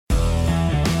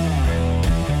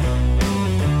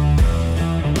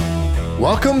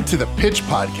Welcome to the Pitch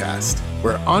Podcast,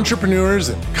 where entrepreneurs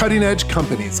and cutting-edge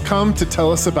companies come to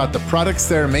tell us about the products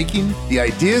they're making, the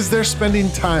ideas they're spending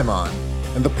time on,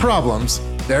 and the problems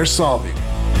they're solving.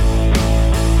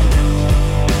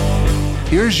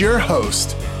 Here's your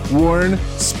host, Warren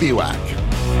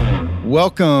Spiewak.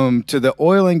 Welcome to the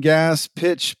Oil and Gas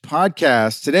Pitch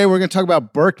Podcast. Today, we're going to talk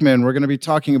about Berkman. We're going to be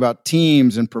talking about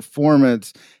teams and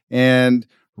performance and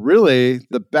really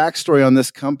the backstory on this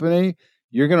company.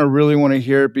 You're going to really want to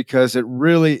hear it because it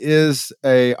really is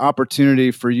an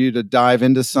opportunity for you to dive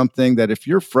into something that if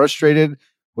you're frustrated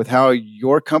with how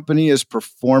your company is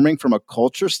performing from a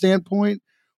culture standpoint,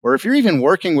 or if you're even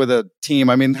working with a team,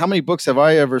 I mean, how many books have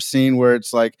I ever seen where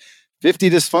it's like 50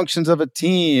 dysfunctions of a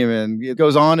team and it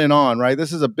goes on, right?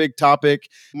 This is a big topic.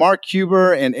 Mark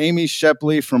Huber and Amy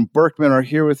Shepley from Berkman are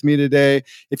here with me today.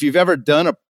 If you've ever done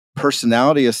a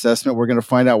personality assessment, we're going to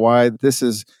find out why this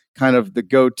is kind of the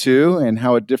go-to and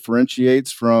how it differentiates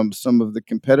from some of the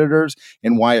competitors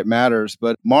and why it matters.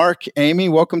 But Mark, Amy,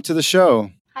 welcome to the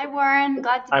show. Hi, Warren.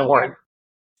 Glad to be Warren. here.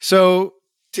 So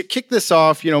to kick this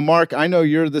off, Mark, I know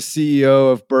you're the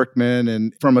CEO of Berkman,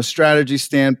 and from a strategy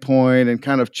standpoint and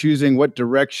kind of choosing what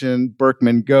direction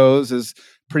Berkman goes is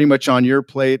pretty much on your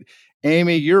plate.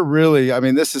 Amy, you're really,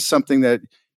 this is something that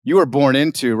you were born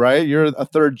into, right? You're a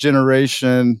third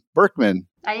generation Berkman.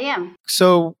 I am.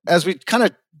 So as we kind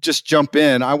of just jump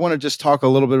in, I want to just talk a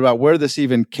little bit about where this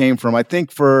even came from. I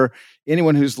think for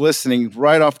anyone who's listening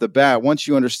right off the bat, once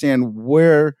you understand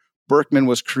where Berkman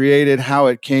was created, how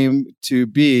it came to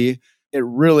be, it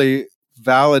really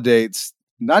validates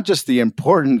not just the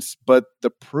importance, but the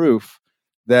proof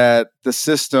that the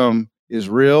system is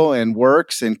real and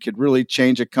works and could really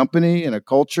change a company and a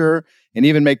culture and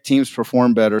even make teams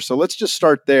perform better. So let's just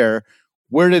start there.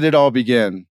 Where did it all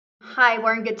begin? Hi,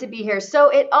 Warren. Good to be here. So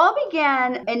it all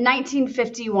began in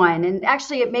 1951, and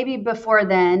actually it may be before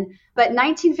then, but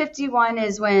 1951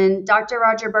 is when Dr.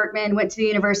 Roger Berkman went to the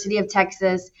University of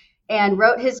Texas and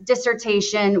wrote his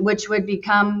dissertation, which would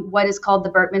become what is called the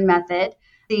Berkman Method.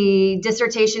 The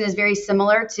dissertation is very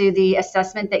similar to the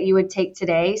assessment that you would take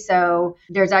today. So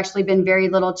there's actually been very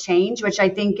little change, which I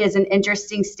think is an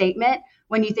interesting statement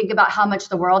when you think about how much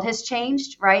the world has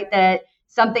changed, right? That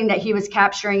something that he was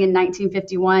capturing in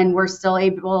 1951, we're still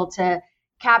able to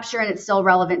capture and it's still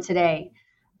relevant today.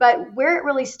 But where it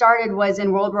really started was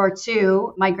in World War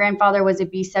II. My grandfather was a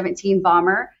B-17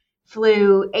 bomber,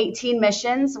 flew 18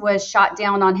 missions, was shot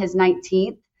down on his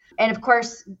 19th. And of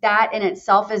course, that in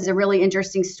itself is a really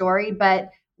interesting story.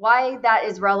 But why that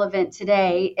is relevant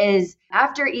today is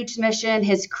after each mission,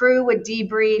 his crew would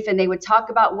debrief and they would talk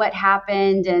about what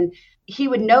happened. And he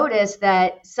would notice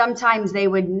that sometimes they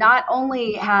would not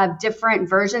only have different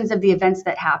versions of the events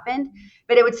that happened,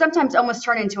 but it would sometimes almost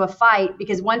turn into a fight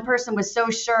because one person was so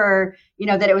sure,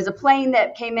 that it was a plane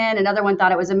that came in, another one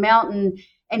thought it was a mountain.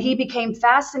 And he became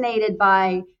fascinated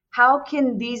by how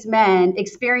can these men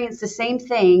experience the same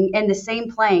thing in the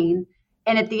same plane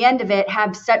and at the end of it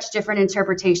have such different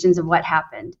interpretations of what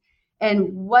happened.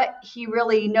 And what he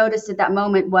really noticed at that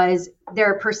moment was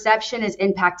their perception is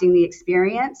impacting the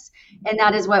experience. And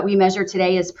that is what we measure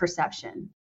today as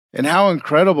perception. And how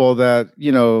incredible that,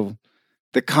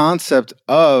 the concept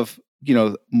of,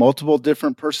 multiple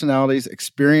different personalities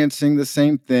experiencing the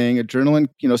same thing.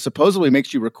 Adrenaline, supposedly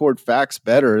makes you record facts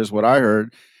better is what I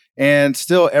heard. And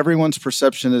still everyone's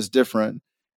perception is different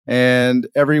and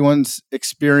everyone's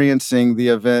experiencing the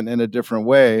event in a different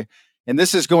way. And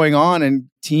this is going on in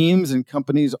teams and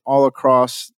companies all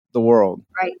across the world.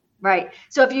 Right.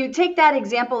 So if you take that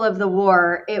example of the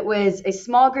war, it was a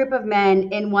small group of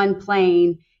men in one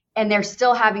plane, and they're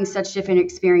still having such different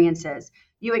experiences.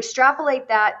 You extrapolate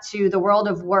that to the world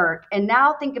of work, and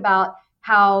now think about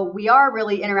how we are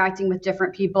really interacting with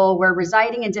different people. We're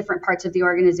residing in different parts of the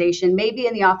organization, maybe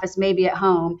in the office, maybe at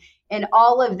home. And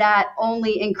all of that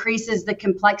only increases the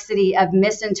complexity of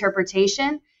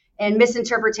misinterpretation. And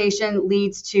misinterpretation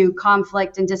leads to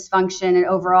conflict and dysfunction and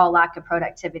overall lack of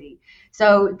productivity.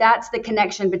 So that's the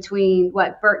connection between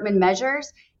what Berkman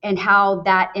measures and how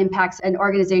that impacts an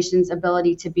organization's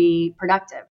ability to be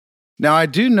productive. Now, I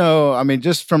do know,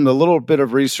 just from the little bit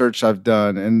of research I've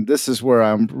done, and this is where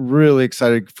I'm really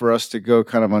excited for us to go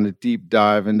kind of on a deep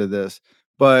dive into this,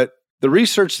 but the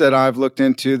research that I've looked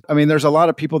into, there's a lot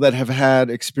of people that have had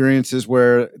experiences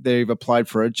where they've applied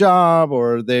for a job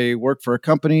or they work for a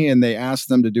company and they ask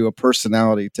them to do a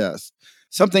personality test.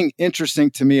 Something interesting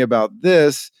to me about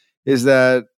this is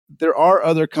that there are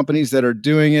other companies that are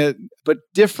doing it, but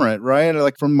different, right?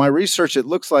 Like from my research, it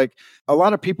looks like a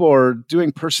lot of people are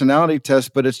doing personality tests,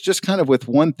 but it's just kind of with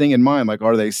one thing in mind. Like,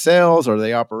 are they sales? Are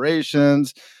they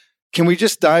operations? Can we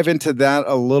just dive into that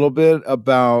a little bit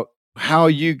about how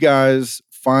you guys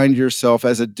find yourself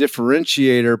as a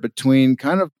differentiator between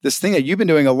kind of this thing that you've been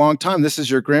doing a long time? This is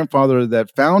your grandfather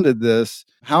that founded this.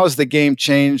 How has the game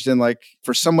changed? And like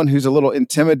for someone who's a little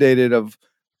intimidated of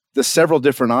the several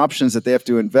different options that they have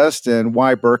to invest in,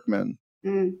 why Berkman?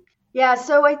 Yeah,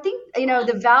 so I think,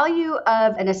 the value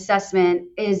of an assessment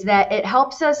is that it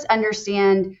helps us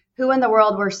understand who in the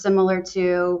world we're similar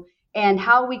to and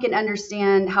how we can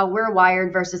understand how we're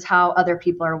wired versus how other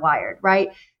people are wired, right?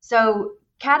 So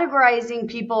categorizing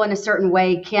people in a certain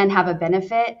way can have a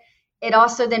benefit. It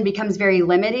also then becomes very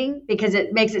limiting because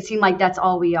it makes it seem like that's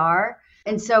all we are.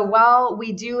 And so while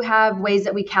we do have ways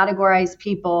that we categorize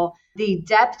people, the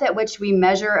depth at which we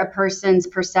measure a person's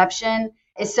perception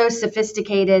is so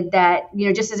sophisticated that,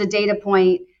 just as a data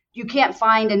point, you can't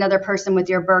find another person with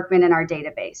your Berkman in our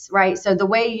database, right? So the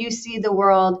way you see the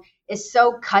world is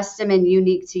so custom and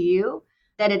unique to you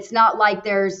that it's not like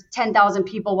there's 10,000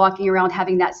 people walking around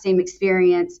having that same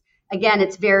experience. Again,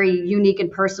 it's very unique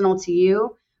and personal to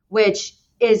you, which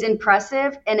is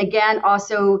impressive. And again,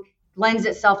 also lends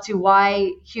itself to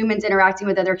why humans interacting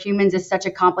with other humans is such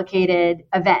a complicated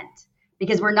event,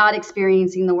 because we're not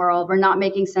experiencing the world. We're not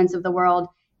making sense of the world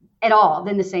at all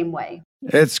in the same way.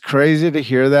 It's crazy to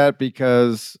hear that,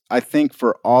 because I think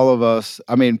for all of us,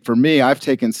 I mean, for me, I've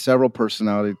taken several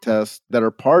personality tests that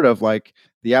are part of like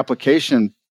the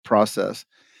application process.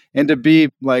 And to be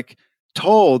like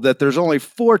told that there's only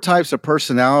 4 types of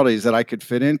personalities that I could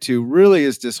fit into really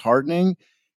is disheartening.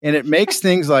 And it makes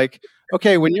things like,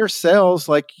 okay, when you're sales,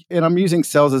 like, and I'm using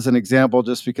sales as an example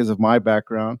just because of my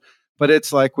background, but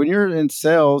it's like when you're in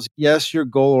sales, yes, you're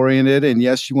goal oriented, and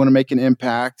yes, you want to make an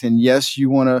impact, and yes, you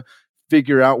want to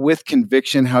figure out with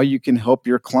conviction how you can help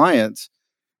your clients.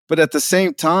 But at the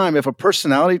same time, if a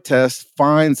personality test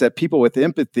finds that people with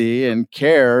empathy and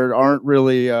care aren't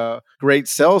really great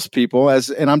salespeople,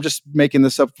 and I'm just making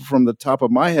this up from the top of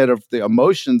my head of the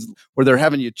emotions, where they're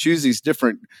having you choose these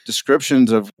different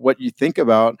descriptions of what you think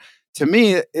about, to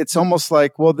me, it's almost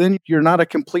like, well, then you're not a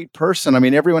complete person. I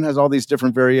mean, everyone has all these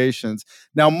different variations.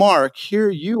 Now, Mark, here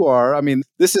you are. I mean,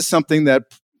 this is something that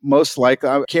most likely,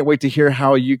 I can't wait to hear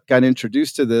how you got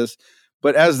introduced to this.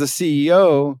 But as the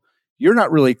CEO, you're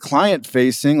not really client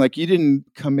facing. Like, you didn't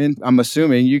come in, I'm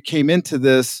assuming you came into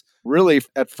this really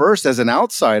at first as an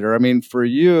outsider. I mean, for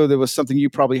you, there was something you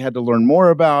probably had to learn more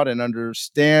about and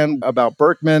understand about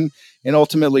Berkman, and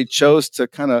ultimately chose to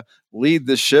kind of lead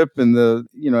the ship in the,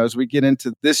 as we get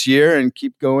into this year and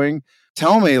keep going.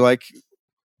 Tell me, like,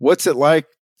 what's it like,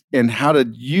 and how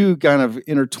did you kind of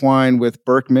intertwine with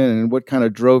Berkman, and what kind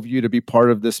of drove you to be part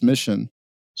of this mission?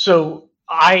 So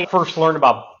I first learned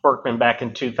about Berkman back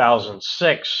in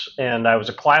 2006, and I was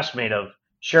a classmate of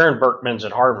Sharon Berkman's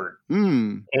at Harvard.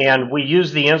 And we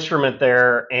used the instrument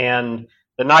there, and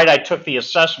the night I took the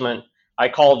assessment, I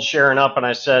called Sharon up and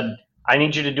I said, I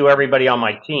need you to do everybody on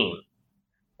my team.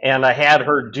 And I had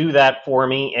her do that for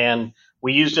me, and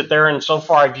we used it there, and so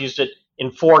far I've used it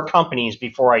in 4 companies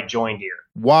before I joined here.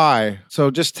 Why? So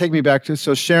just take me back to,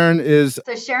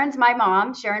 Sharon's my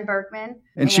mom, Sharon Berkman.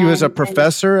 And she was a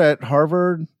professor at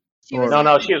Harvard? She was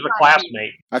a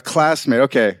classmate. A classmate.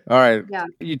 Okay. All right. Yeah.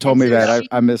 You told me that.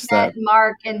 I missed that.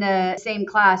 Mark in the same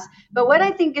class. But what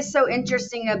I think is so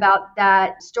interesting about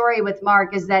that story with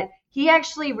Mark is that he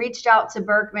actually reached out to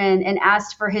Berkman and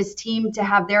asked for his team to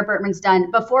have their Berkmans done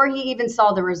before he even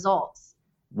saw the results.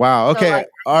 Wow. Okay. So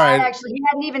all right. Actually, he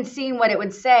hadn't even seen what it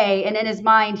would say. And in his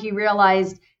mind, he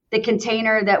realized the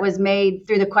container that was made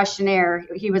through the questionnaire.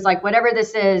 He was like, whatever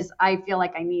this is, I feel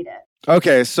like I need it.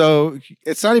 Okay, so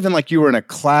it's not even like you were in a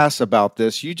class about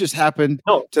this. You just happened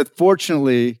to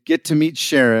fortunately get to meet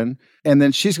Sharon, and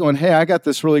then she's going, hey, I got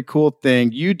this really cool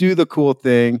thing. You do the cool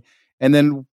thing. And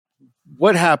then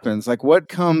what happens? Like, what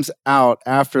comes out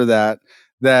after that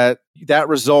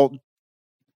result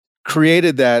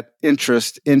created that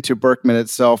interest into Berkman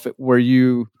itself, where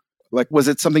you, like, was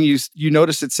it something you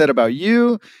noticed it said about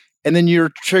you, and then you're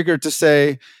triggered to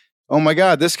say, oh my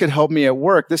God, this could help me at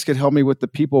work. This could help me with the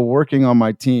people working on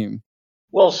my team.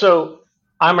 Well, so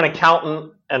I'm an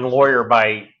accountant and lawyer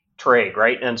by trade,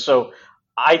 right? And so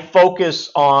I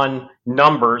focus on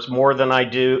numbers more than I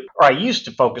do, or I used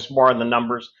to focus more on the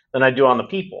numbers than I do on the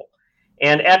people.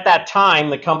 And at that time,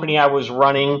 the company I was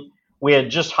running, we had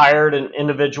just hired an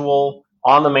individual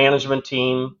on the management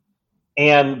team,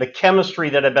 and the chemistry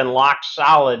that had been locked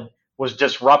solid was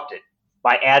disrupted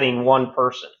by adding one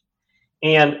person.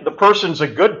 And the person's a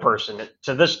good person.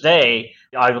 To this day,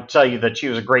 I will tell you that she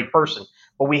was a great person.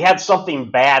 But we had something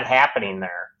bad happening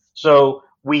there. So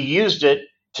we used it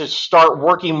to start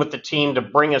working with the team to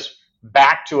bring us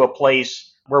back to a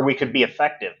place where we could be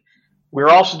effective. we were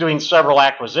also doing several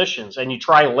acquisitions, and you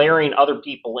try layering other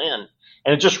people in,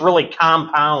 and it just really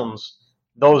compounds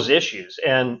those issues.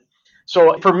 And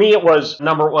so for me, it was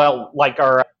like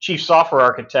our chief software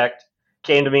architect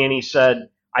came to me and he said,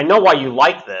 I know why you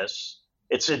like this.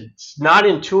 It's not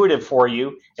intuitive for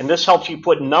you, and this helps you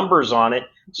put numbers on it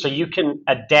so you can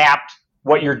adapt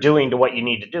what you're doing to what you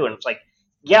need to do. And it's like,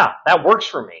 yeah, that works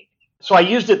for me. So I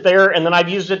used it there, and then I've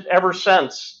used it ever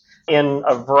since.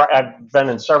 I've been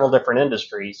in several different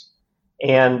industries,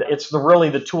 and it's really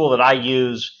the tool that I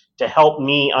use to help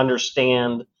me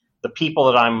understand the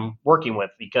people that I'm working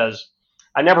with, because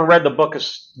I never read the book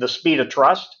The Speed of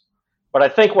Trust, but I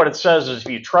think what it says is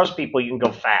if you trust people, you can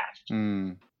go fast.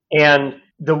 And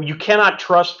you cannot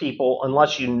trust people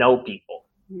unless you know people.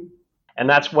 And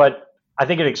that's what I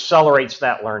think it accelerates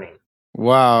that learning.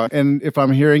 Wow. And if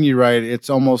I'm hearing you right, it's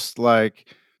almost like,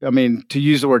 to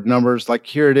use the word numbers, like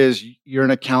here it is, you're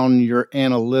an accountant, you're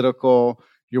analytical,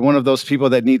 you're one of those people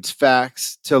that needs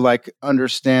facts to like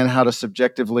understand how to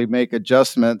subjectively make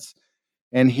adjustments.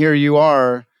 And here you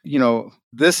are,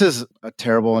 this is a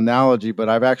terrible analogy, but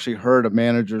I've actually heard a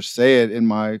manager say it in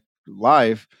my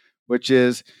life, which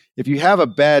is if you have a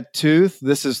bad tooth,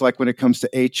 this is like when it comes to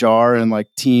HR and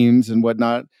like teams and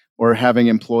whatnot, or having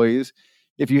employees.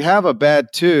 If you have a bad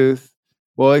tooth,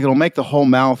 well, it'll make the whole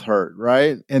mouth hurt,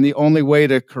 right? And the only way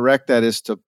to correct that is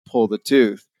to pull the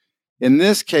tooth. In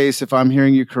this case, if I'm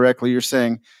hearing you correctly, you're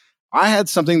saying, I had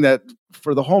something that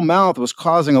for the whole mouth was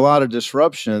causing a lot of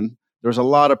disruption. There was a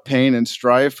lot of pain and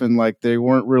strife, and like they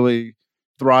weren't really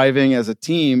thriving as a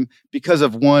team because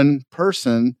of one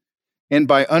person. And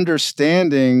by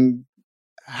understanding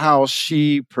how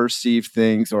she perceived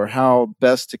things or how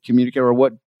best to communicate or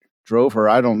what drove her,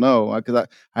 I don't know, because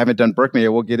I haven't done Berkman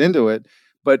yet. We'll get into it.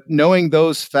 But knowing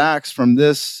those facts from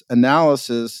this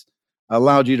analysis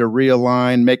allowed you to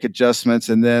realign, make adjustments,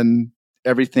 and then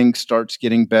everything starts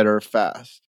getting better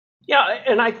fast. Yeah,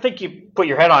 and I think you put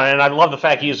your head on it, and I love the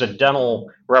fact you use a dental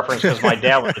reference because my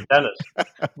dad was a dentist.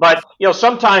 But,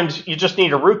 sometimes you just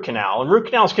need a root canal, and root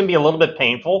canals can be a little bit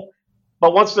painful,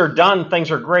 but once they're done, things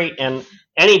are great, and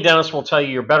any dentist will tell you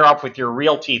you're better off with your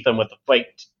real teeth than with the fake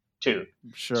tooth.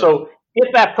 Sure. So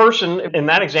if that person, in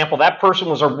that example, that person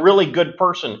was a really good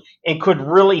person and could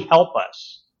really help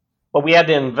us, but we had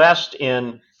to invest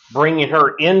in bringing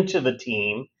her into the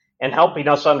team and helping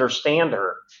us understand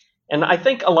her. And I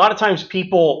think a lot of times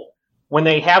people, when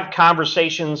they have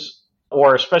conversations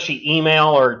or especially email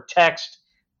or text,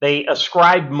 they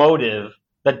ascribe motive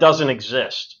that doesn't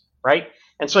exist, right?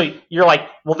 And so you're like,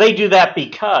 well, they do that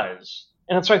because.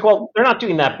 And it's like, well, they're not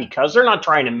doing that because. They're not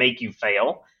trying to make you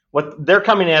fail. They're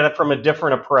coming at it from a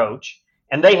different approach,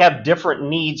 and they have different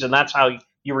needs, and that's how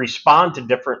you respond to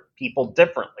different people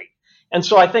differently. And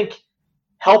so I think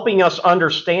helping us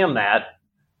understand that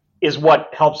is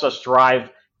what helps us drive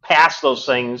past those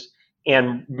things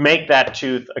and make that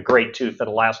tooth a great tooth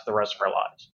that'll last the rest of our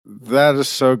lives. That is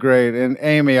so great. And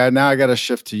Amy, I got to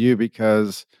shift to you,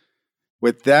 because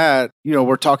with that,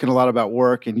 we're talking a lot about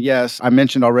work. And yes, I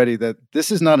mentioned already that this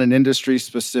is not an industry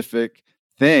specific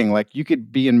thing. Like you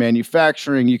could be in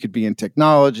manufacturing, you could be in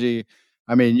technology.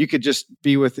 You could just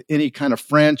be with any kind of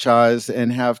franchise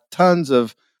and have tons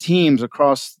of teams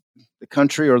across the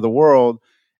country or the world.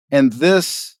 And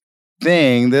this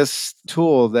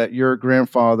tool that your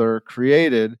grandfather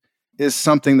created is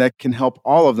something that can help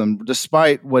all of them,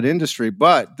 despite what industry.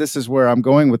 But this is where I'm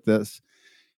going with this.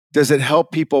 Does it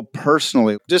help people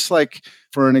personally? Just like,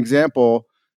 for an example,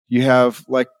 you have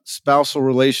like spousal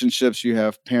relationships, you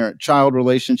have parent-child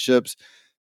relationships.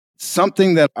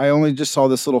 Something that I only just saw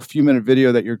this little few-minute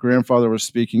video that your grandfather was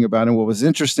speaking about. And what was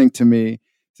interesting to me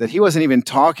is that he wasn't even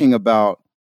talking about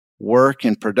work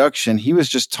and production. He was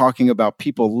just talking about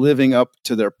people living up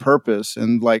to their purpose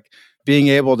and like being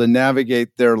able to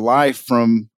navigate their life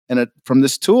from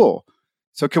this tool.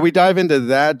 So can we dive into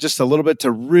that just a little bit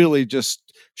to really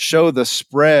just show the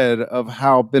spread of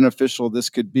how beneficial this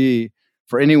could be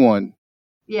for anyone?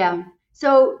 Yeah.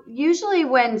 So usually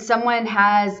when someone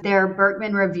has their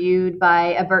Berkman reviewed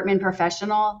by a Berkman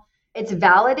professional, it's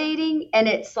validating, and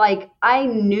it's like, I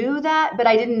knew that, but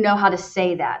I didn't know how to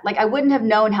say that. Like I wouldn't have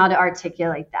known how to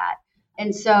articulate that.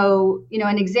 And so,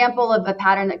 an example of a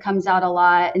pattern that comes out a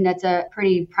lot, and that's a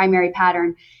pretty primary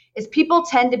pattern, is people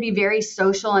tend to be very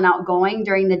social and outgoing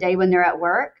during the day when they're at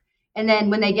work. And then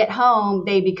when they get home,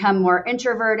 they become more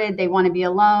introverted. They want to be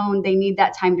alone. They need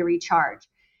that time to recharge.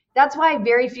 That's why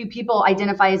very few people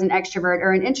identify as an extrovert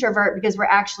or an introvert, because we're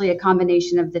actually a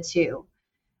combination of the two.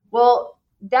 Well,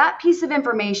 that piece of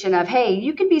information of, hey,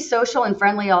 you can be social and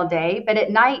friendly all day, but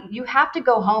at night you have to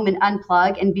go home and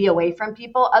unplug and be away from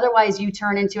people. Otherwise, you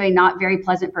turn into a not very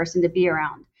pleasant person to be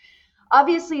around.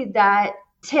 Obviously, that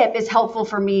tip is helpful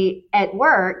for me at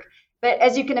work, but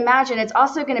as you can imagine, it's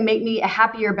also going to make me a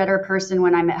happier, better person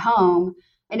when I'm at home.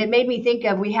 And it made me think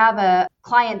of, we have a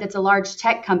client that's a large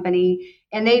tech company,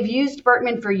 and they've used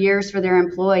Berkman for years for their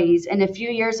employees. And a few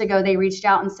years ago, they reached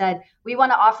out and said, we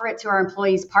want to offer it to our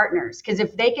employees' partners, because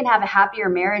if they can have a happier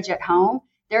marriage at home,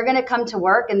 they're going to come to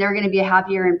work and they're going to be a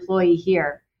happier employee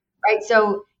here, right?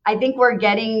 So I think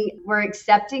we're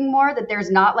accepting more that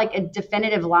there's not like a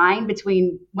definitive line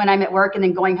between when I'm at work and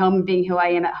then going home and being who I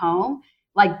am at home.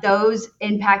 Like those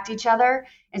impact each other.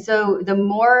 And so the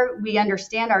more we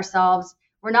understand ourselves,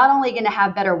 we're not only going to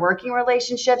have better working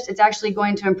relationships, it's actually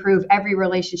going to improve every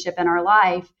relationship in our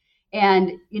life.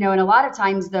 And, and a lot of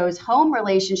times those home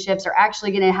relationships are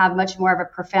actually going to have much more of a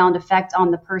profound effect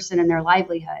on the person and their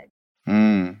livelihood.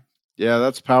 Yeah,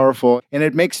 that's powerful. And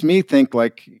it makes me think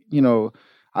like,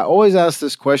 I always ask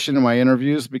this question in my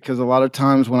interviews because a lot of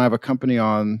times when I have a company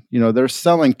on, they're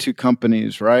selling to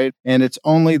companies, right? And it's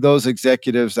only those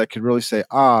executives that could really say,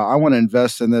 I want to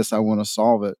invest in this. I want to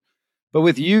solve it. But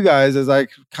with you guys, as I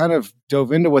kind of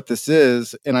dove into what this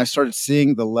is, and I started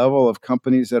seeing the level of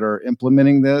companies that are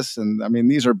implementing this, and I mean,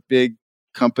 these are big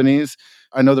companies.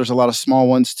 I know there's a lot of small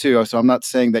ones too. So I'm not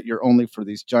saying that you're only for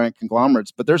these giant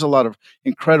conglomerates, but there's a lot of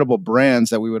incredible brands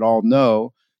that we would all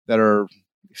know that are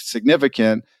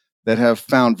significant that have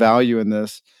found value in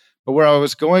this. But where I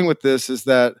was going with this is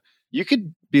that you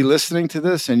could be listening to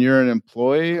this and you're an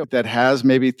employee that has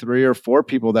maybe 3 or 4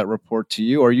 people that report to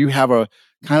you, or you have a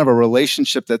kind of a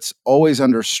relationship that's always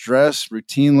under stress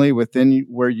routinely within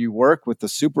where you work with the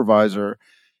supervisor.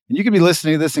 And you could be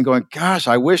listening to this and going, gosh,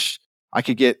 I wish I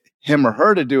could get him or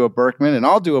her to do a Berkman and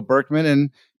I'll do a Berkman.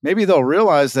 And maybe they'll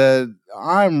realize that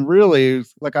I'm really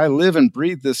like, I live and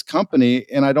breathe this company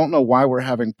and I don't know why we're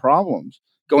having problems.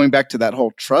 Going back to that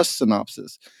whole trust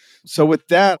synopsis. So with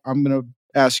that, I'm going to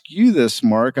ask you this,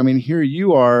 Mark. I mean, here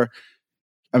you are.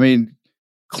 I mean,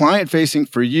 client facing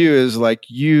for you is like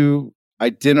you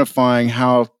identifying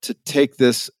how to take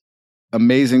this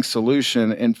amazing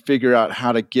solution and figure out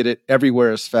how to get it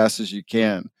everywhere as fast as you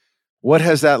can. What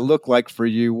has that looked like for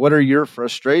you? What are your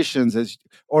frustrations I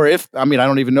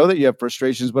don't even know that you have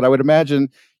frustrations, but I would imagine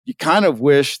you kind of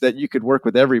wish that you could work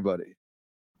with everybody.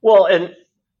 Well, and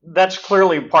that's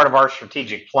clearly part of our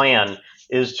strategic plan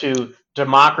is to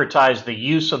democratize the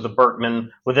use of the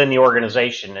Berkman within the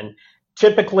organization. And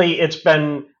typically it's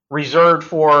been reserved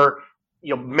for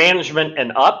management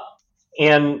and up.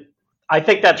 And I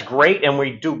think that's great. And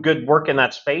we do good work in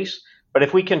that space. But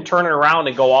if we can turn it around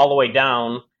and go all the way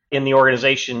down in the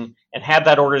organization and have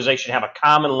that organization have a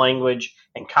common language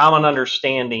and common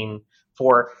understanding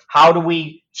for how do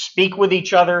we speak with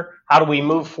each other? How do we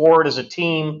move forward as a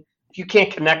team? If you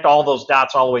can't connect all those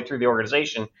dots all the way through the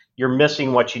organization, you're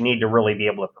missing what you need to really be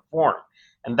able to perform.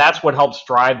 And that's what helps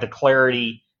drive the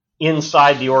clarity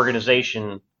inside the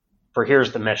organization for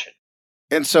here's the mission.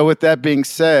 And so with that being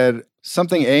said,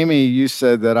 something, Amy, you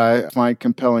said that I find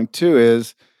compelling too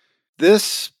is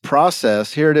this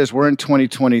process. Here it is. We're in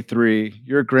 2023.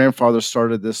 Your grandfather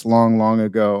started this long, long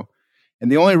ago.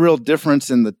 And the only real difference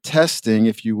in the testing,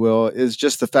 if you will, is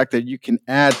just the fact that you can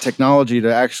add technology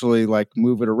to actually like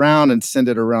move it around and send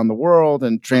it around the world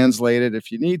and translate it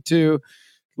if you need to.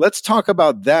 Let's talk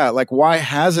about that. Like, why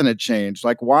hasn't it changed?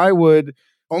 Like, why would,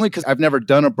 only because I've never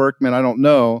done a Berkman, I don't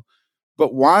know.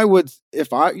 But why would,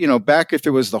 if I, back if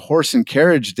it was the horse and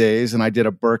carriage days and I did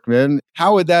a Berkman,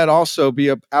 how would that also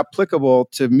be applicable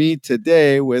to me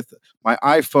today with my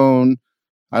iPhone,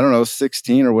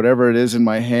 16 or whatever it is in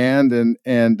my hand and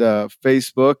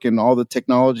Facebook and all the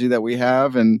technology that we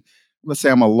have? And let's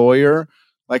say I'm a lawyer.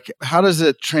 Like, how does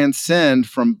it transcend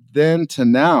from then to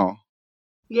now?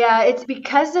 Yeah, it's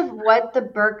because of what the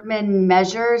Berkman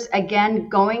measures, again,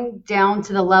 going down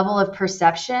to the level of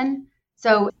perception.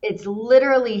 So it's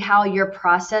literally how you're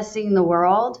processing the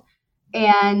world.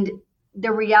 And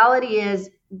the reality is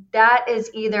that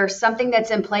is either something that's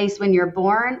in place when you're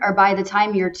born or by the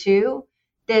time you're 2,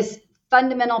 this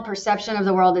fundamental perception of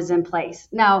the world is in place.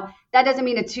 Now, that doesn't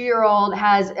mean a 2-year-old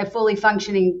has a fully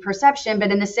functioning perception, but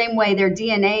in the same way, their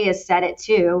DNA is set at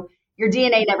 2. Your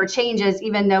DNA never changes,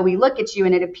 even though we look at you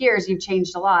and it appears you've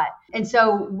changed a lot. And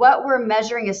so what we're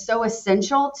measuring is so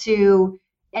essential to,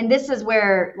 and this is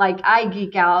where like I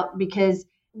geek out because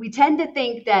we tend to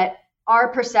think that our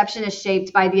perception is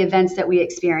shaped by the events that we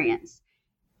experience.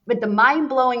 But the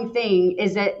mind-blowing thing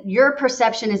is that your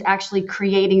perception is actually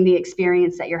creating the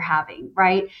experience that you're having,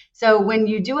 right? So when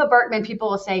you do a Birkman, people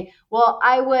will say, well,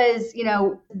 I was,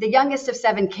 the youngest of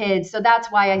 7 kids, so that's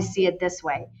why I see it this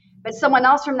way. But someone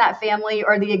else from that family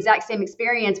or the exact same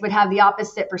experience would have the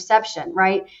opposite perception,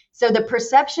 right? So the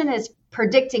perception is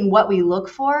predicting what we look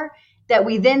for that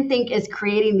we then think is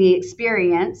creating the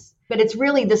experience, but it's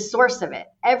really the source of it.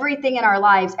 Everything in our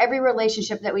lives, every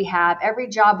relationship that we have, every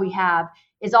job we have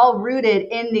is all rooted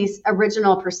in this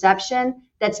original perception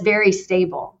that's very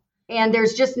stable. And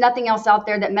there's just nothing else out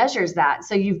there that measures that.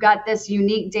 So you've got this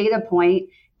unique data point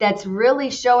that's really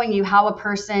showing you how a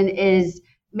person is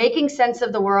making sense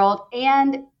of the world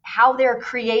and how they're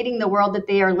creating the world that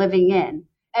they are living in.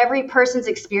 Every person's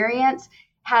experience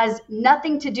has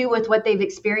nothing to do with what they've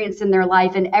experienced in their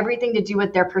life and everything to do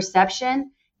with their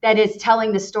perception that is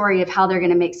telling the story of how they're going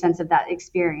to make sense of that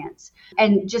experience.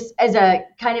 And just as a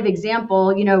kind of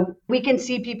example, we can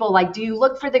see people like, do you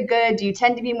look for the good? Do you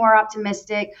tend to be more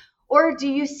optimistic? Or do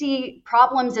you see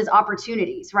problems as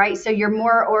opportunities, right? So you're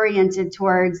more oriented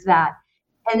towards that.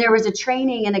 And there was a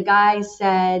training and a guy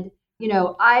said,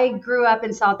 I grew up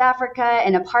in South Africa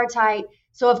and apartheid.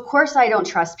 So of course I don't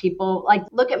trust people. Like,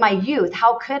 look at my youth.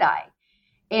 How could I?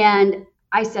 And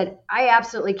I said, I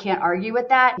absolutely can't argue with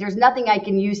that. There's nothing I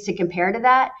can use to compare to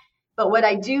that. But what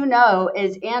I do know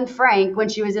is Anne Frank, when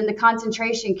she was in the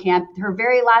concentration camp, her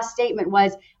very last statement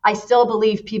was, I still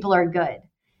believe people are good.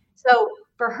 So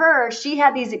for her, she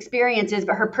had these experiences,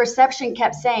 but her perception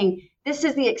kept saying, this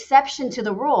is the exception to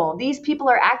the rule. These people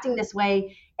are acting this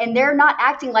way, and they're not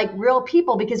acting like real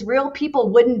people because real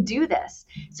people wouldn't do this.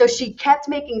 So she kept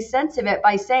making sense of it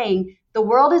by saying, the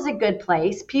world is a good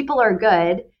place. People are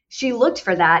good. She looked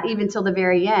for that even till the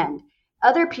very end.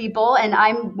 Other people, and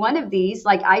I'm one of these,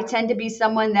 like I tend to be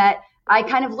someone that I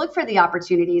kind of look for the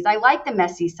opportunities. I like the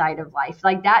messy side of life.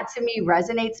 Like that to me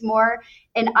resonates more.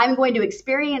 And I'm going to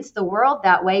experience the world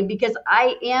that way because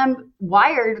I am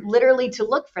wired literally to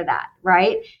look for that,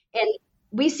 right? And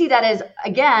we see that as,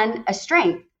 again, a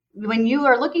strength. When you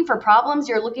are looking for problems,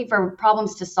 you're looking for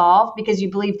problems to solve because you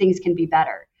believe things can be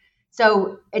better.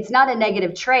 So it's not a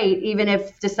negative trait, even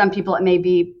if to some people it may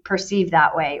be perceived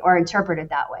that way or interpreted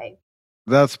that way.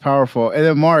 That's powerful. And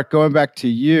then Mark, going back to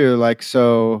you,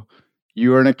 so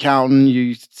you are an accountant,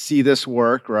 you see this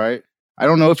work, right? I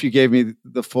don't know if you gave me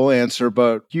the full answer,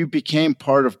 but you became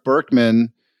part of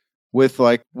Birkman with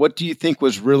what do you think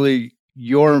was really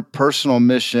your personal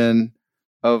mission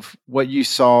of what you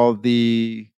saw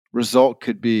the result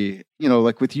could be,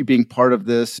 with you being part of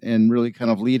this and really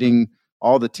kind of leading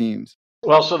all the teams?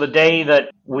 Well, so the day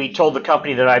that we told the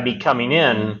company that I'd be coming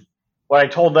in, what I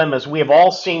told them is we have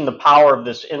all seen the power of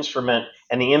this instrument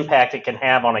and the impact it can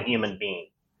have on a human being.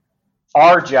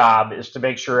 Our job is to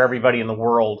make sure everybody in the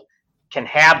world can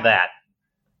have that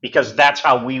because that's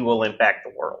how we will impact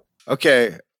the world.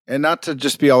 Okay. And not to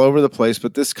just be all over the place,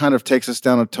 but this kind of takes us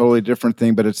down a totally different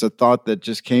thing, but it's a thought that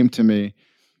just came to me,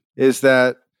 is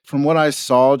that from what I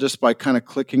saw just by kind of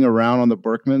clicking around on the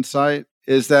Birkman site,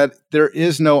 is that there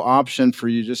is no option for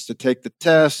you just to take the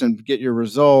test and get your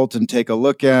result and take a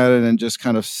look at it and just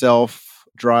kind of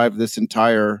self-drive this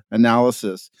entire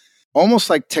analysis. Almost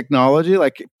like technology,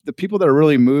 like the people that are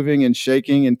really moving and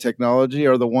shaking in technology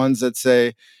are the ones that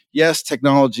say, yes,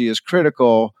 technology is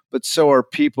critical, but so are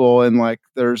people. And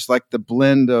there's the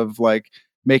blend of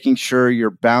making sure you're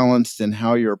balanced in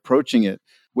how you're approaching it.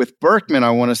 With Birkman,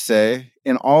 I want to say,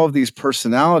 in all of these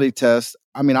personality tests,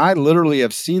 I literally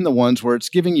have seen the ones where it's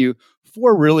giving you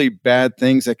 4 really bad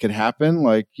things that could happen.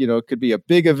 It could be a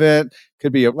big event,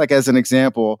 could be as an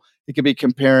example, it could be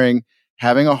comparing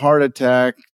having a heart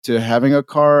attack to having a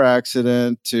car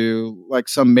accident to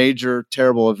some major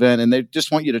terrible event. And they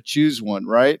just want you to choose one,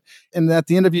 right? And at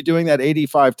the end of you doing that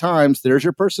 85 times, there's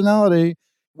your personality,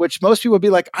 which most people would be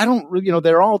like, I don't really,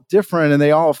 they're all different and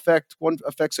they all one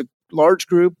affects a large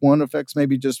group, one affects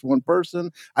maybe just one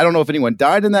person. I don't know if anyone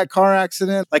died in that car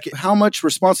accident. How much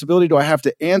responsibility do I have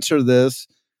to answer this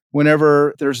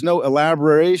whenever there's no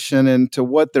elaboration into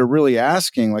what they're really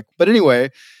asking? But anyway,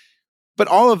 but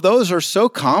all of those are so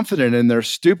confident in their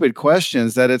stupid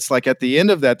questions that it's at the end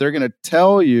of that, they're going to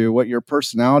tell you what your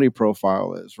personality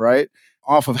profile is, right?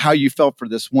 Off of how you felt for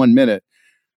this 1 minute.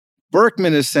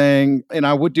 Birkman is saying, and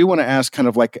I do want to ask kind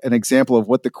of an example of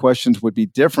what the questions would be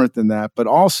different than that, but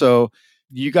also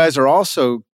you guys are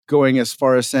also going as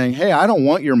far as saying, hey, I don't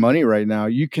want your money right now.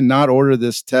 You cannot order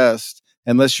this test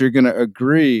unless you're going to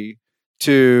agree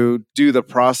to do the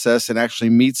process and actually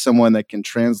meet someone that can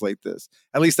translate this.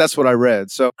 At least that's what I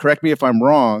read. So correct me if I'm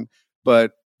wrong,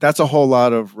 but that's a whole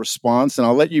lot of response. And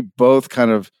I'll let you both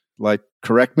kind of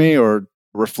correct me or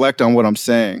reflect on what I'm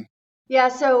saying. Yeah,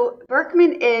 so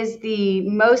Berkman is the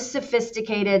most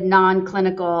sophisticated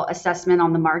non-clinical assessment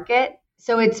on the market.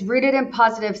 So it's rooted in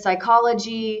positive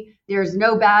psychology. There's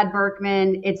no bad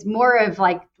Berkman. It's more of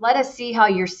like, let us see how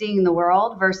you're seeing the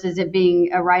world versus it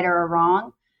being a right or a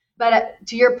wrong. But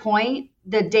to your point,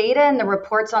 the data and the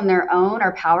reports on their own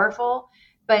are powerful.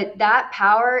 But that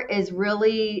power is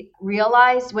really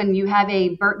realized when you have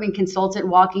a Berkman consultant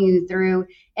walking you through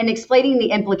and explaining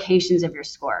the implications of your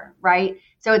score, right?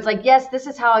 So it's like, yes, this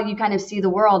is how you kind of see the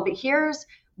world, but here's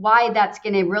why that's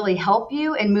going to really help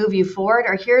you and move you forward,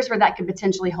 or here's where that could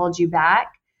potentially hold you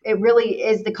back. It really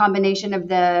is the combination of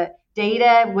the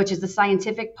data, which is the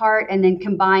scientific part, and then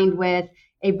combined with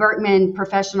a Berkman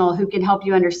professional who can help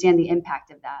you understand the impact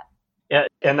of that. Yeah,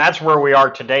 and that's where we are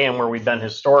today and where we've been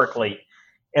historically.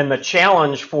 And the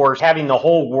challenge for having the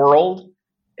whole world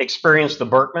experience the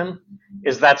Berkman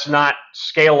is that's not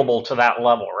scalable to that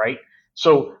level, right?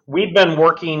 So we've been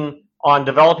working on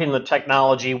developing the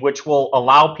technology which will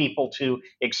allow people to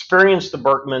experience the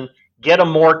Berkman, get a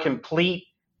more complete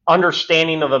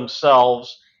understanding of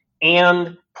themselves,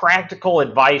 and practical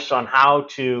advice on how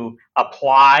to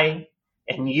apply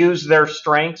and use their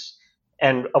strengths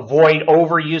and avoid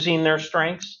overusing their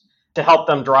strengths to help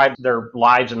them drive their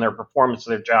lives and their performance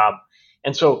of their job.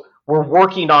 And so we're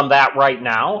working on that right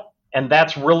now, and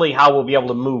that's really how we'll be able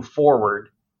to move forward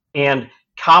and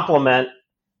complement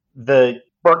the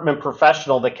Berkman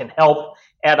professional that can help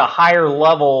at a higher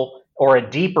level or a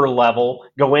deeper level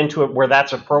go into it where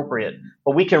that's appropriate.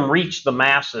 But we can reach the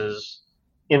masses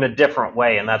in a different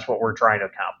way, and that's what we're trying to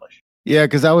accomplish. Yeah,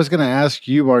 because I was going to ask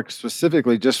you, Mark,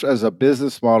 specifically just as a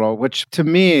business model, which to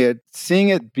me, seeing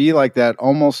it be like that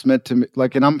almost meant to me,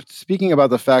 like, and I'm speaking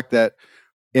about the fact that,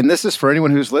 and this is for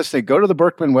anyone who's listening, go to the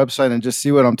Berkman website and just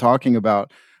see what I'm talking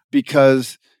about,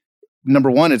 because number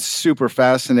one, it's super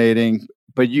fascinating,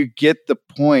 but you get the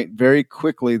point very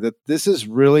quickly that this is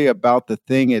really about the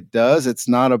thing it does. It's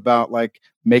not about like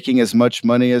making as much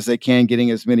money as they can,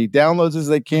 getting as many downloads as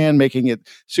they can, making it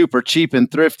super cheap and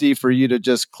thrifty for you to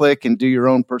just click and do your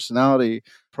own personality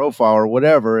profile or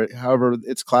whatever, however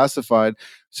it's classified.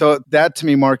 So that to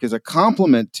me, Mark, is a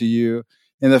compliment to you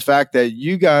in the fact that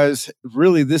you guys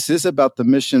really, this is about the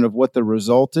mission of what the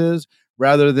result is,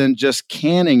 rather than just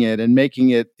canning it and making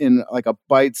it in like a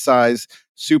bite-sized,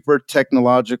 super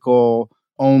technological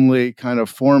only kind of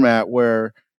format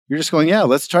where you're just going, yeah,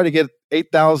 let's try to get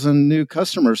 8,000 new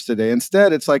customers today.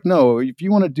 Instead, it's like, no, if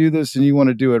you want to do this and you want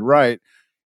to do it right,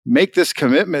 make this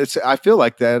commitment. I feel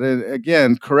like that. And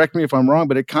again, correct me if I'm wrong,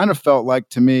 but it kind of felt like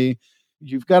to me,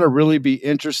 you've got to really be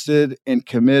interested and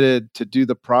committed to do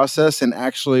the process and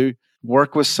actually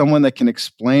work with someone that can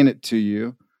explain it to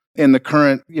you in the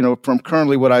current, from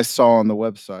currently what I saw on the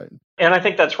website. And I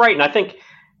think that's right. And I think,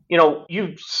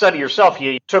 you said it yourself,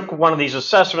 you took one of these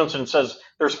assessments and says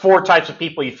there's 4 types of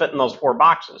people you fit in those 4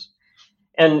 boxes.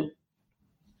 And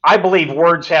I believe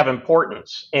words have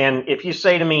importance. And if you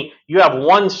say to me, you have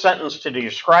 1 sentence to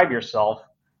describe yourself,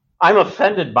 I'm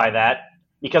offended by that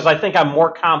because I think I'm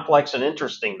more complex and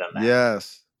interesting than that.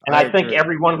 Yes. And I think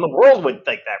everyone in the world would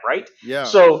think that, right? Yeah.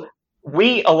 So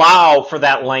we allow for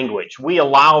that language. We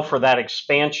allow for that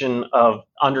expansion of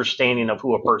understanding of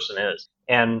who a person is.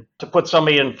 And to put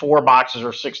somebody in 4 boxes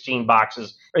or 16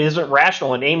 boxes isn't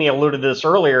rational. And Amy alluded to this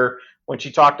earlier when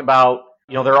she talked about,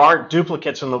 there aren't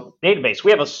duplicates in the database.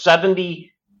 We have a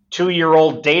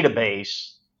 72-year-old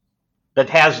database that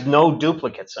has no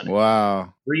duplicates in it.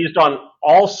 Wow. We're used on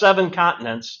all 7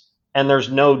 continents, and there's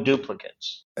no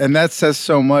duplicates. And that says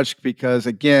so much because,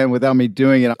 again, without me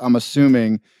doing it, I'm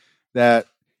assuming that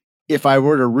if I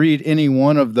were to read any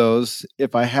one of those,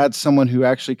 if I had someone who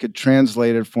actually could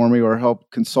translate it for me or help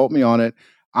consult me on it,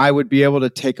 I would be able to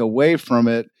take away from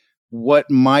it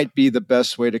what might be the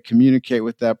best way to communicate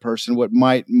with that person, what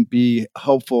might be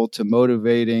helpful to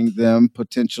motivating them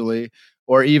potentially,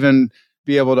 or even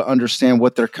be able to understand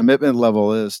what their commitment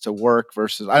level is to work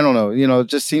versus, I don't know, it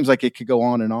just seems like it could go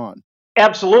on and on.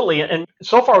 Absolutely. And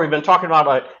so far we've been talking about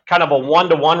a kind of a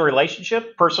one-to-one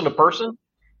relationship, person to person.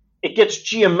 It gets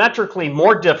geometrically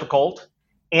more difficult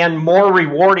and more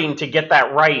rewarding to get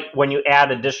that right when you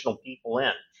add additional people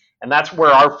in. And that's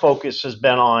where our focus has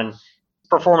been on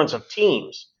performance of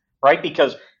teams, right?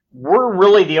 Because we're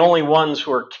really the only ones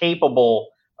who are capable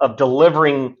of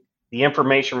delivering the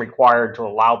information required to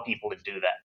allow people to do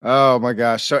that. Oh my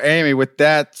gosh. So Amy, with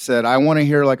that said, I want to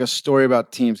hear like a story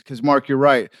about teams because Mark, you're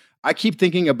right. I keep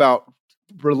thinking about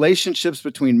relationships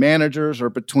between managers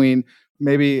or between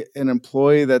maybe an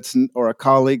employee or a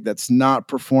colleague that's not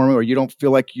performing, or you don't feel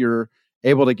like you're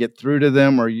able to get through to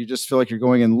them, or you just feel like you're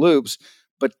going in loops.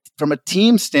 But from a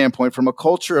team standpoint, from a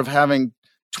culture of having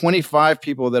 25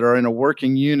 people that are in a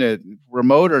working unit,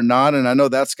 remote or not. And I know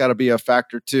that's got to be a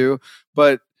factor too.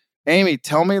 But Amy,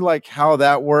 tell me like how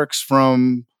that works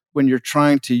from when you're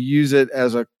trying to use it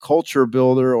as a culture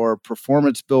builder or a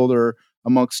performance builder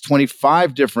amongst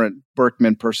 25 different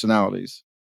Berkman personalities.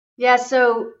 Yeah.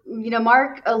 So,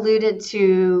 Mark alluded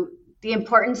to the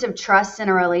importance of trust in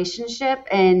a relationship,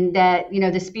 and that,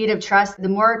 the speed of trust, the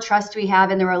more trust we have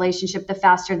in the relationship, the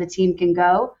faster the team can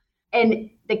go.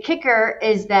 And the kicker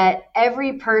is that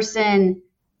every person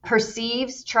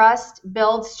perceives trust,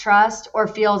 builds trust, or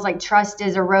feels like trust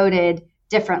is eroded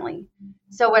differently.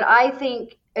 So what I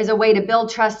think is a way to build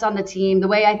trust on the team, the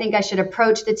way I think I should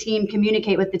approach the team,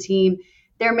 communicate with the team,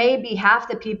 there may be half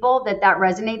the people that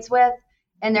resonates with,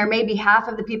 and there may be half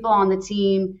of the people on the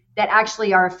team that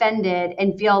actually are offended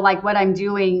and feel like what I'm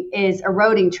doing is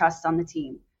eroding trust on the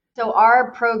team. So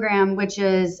our program, which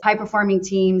is High Performing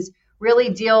Teams, really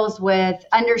deals with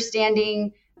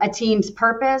understanding a team's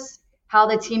purpose, how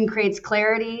the team creates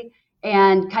clarity,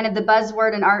 and kind of the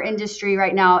buzzword in our industry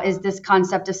right now is this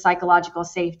concept of psychological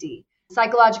safety.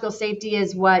 Psychological safety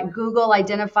is what Google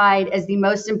identified as the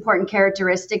most important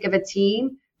characteristic of a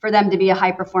team for them to be a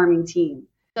high-performing team.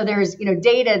 So there's,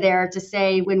 data there to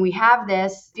say when we have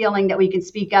this feeling that we can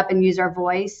speak up and use our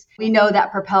voice, we know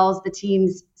that propels the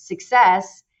team's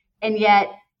success. And yet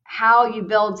how you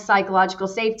build psychological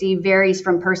safety varies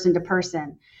from person to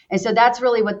person. And so that's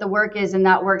really what the work is in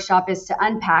that workshop, is to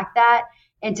unpack that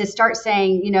and to start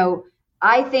saying,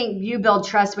 I think you build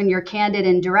trust when you're candid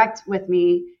and direct with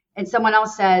me. And someone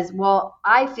else says, well,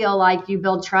 I feel like you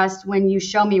build trust when you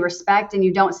show me respect and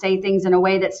you don't say things in a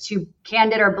way that's too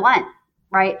candid or blunt.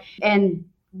 Right. And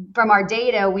from our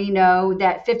data, we know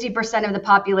that 50% of the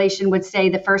population would say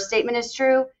the first statement is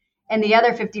true, and the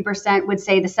other 50% would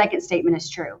say the second statement is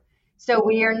true. So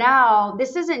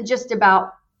this isn't just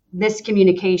about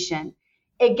miscommunication.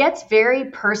 It gets very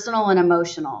personal and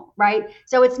emotional, right?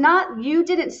 So it's not, you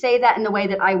didn't say that in the way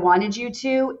that I wanted you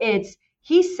to. It's,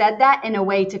 he said that in a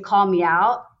way to call me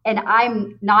out, and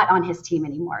I'm not on his team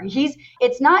anymore.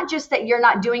 It's not just that you're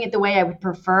not doing it the way I would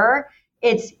prefer.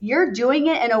 It's you're doing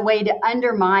it in a way to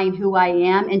undermine who I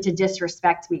am and to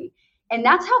disrespect me. And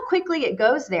that's how quickly it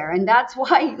goes there. And that's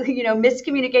why,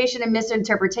 miscommunication and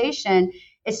misinterpretation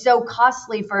is so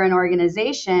costly for an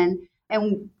organization.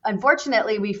 And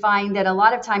unfortunately, we find that a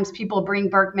lot of times people bring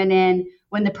Berkman in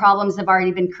when the problems have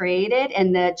already been created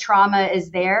and the trauma is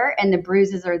there and the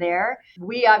bruises are there.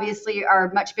 We obviously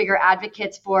are much bigger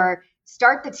advocates for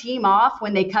start the team off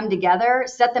when they come together,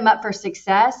 set them up for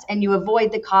success, and you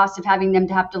avoid the cost of having them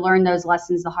to have to learn those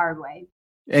lessons the hard way.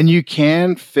 And you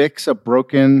can fix a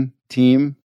broken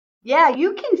team? Yeah,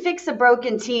 you can fix a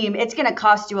broken team. It's going to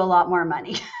cost you a lot more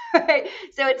money. Right?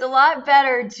 So it's a lot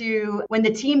better to, when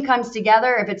the team comes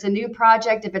together, if it's a new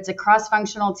project, if it's a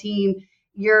cross-functional team,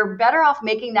 you're better off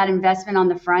making that investment on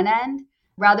the front end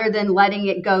rather than letting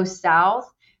it go south.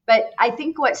 But I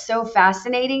think what's so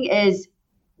fascinating is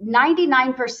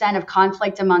 99% of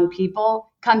conflict among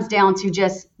people comes down to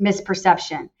just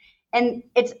misperception. And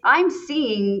I'm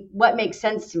seeing what makes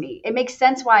sense to me. It makes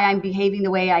sense why I'm behaving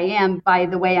the way I am by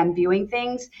the way I'm viewing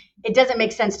things. It doesn't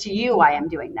make sense to you why I'm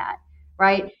doing that,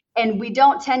 right? And we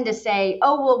don't tend to say,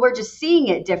 oh, well, we're just seeing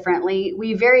it differently.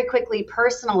 We very quickly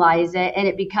personalize it and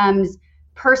it becomes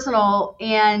personal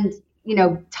and,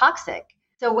 toxic.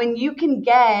 So when you can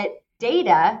get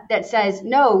data that says,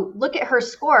 no, look at her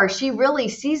score. She really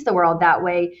sees the world that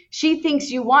way. She thinks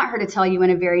you want her to tell you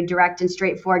in a very direct and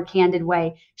straightforward, candid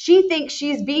way. She thinks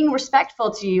she's being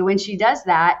respectful to you when she does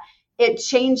that. It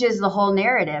changes the whole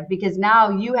narrative because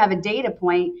now you have a data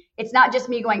point. It's not just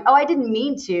me going, oh, I didn't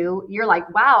mean to. You're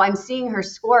like, wow, I'm seeing her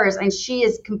scores and she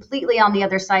is completely on the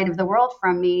other side of the world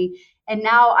from me. And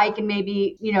now I can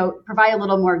maybe, provide a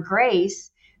little more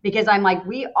grace because I'm like,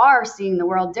 we are seeing the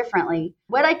world differently.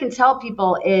 What I can tell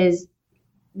people is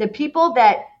the people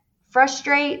that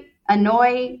frustrate,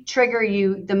 annoy, trigger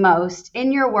you the most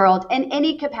in your world in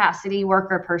any capacity,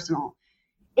 work or personal,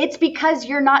 it's because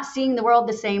you're not seeing the world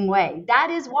the same way. That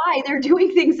is why they're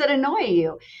doing things that annoy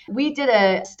you. We did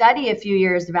a study a few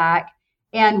years back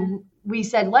and we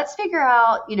said, let's figure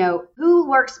out, who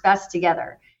works best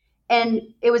together. And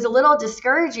it was a little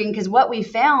discouraging because what we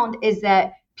found is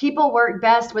that people work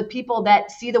best with people that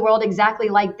see the world exactly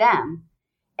like them.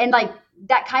 And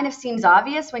that kind of seems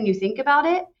obvious when you think about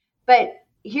it. But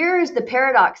here's the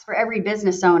paradox for every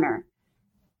business owner.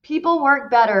 People work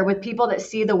better with people that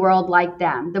see the world like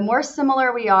them. The more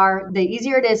similar we are, the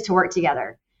easier it is to work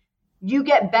together. You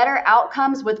get better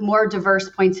outcomes with more diverse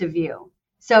points of view.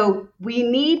 So we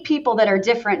need people that are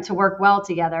different to work well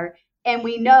together. And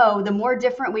we know the more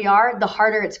different we are, the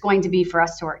harder it's going to be for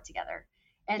us to work together.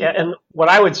 And what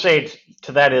I would say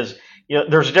to that is,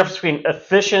 there's a difference between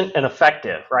efficient and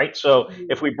effective, right? So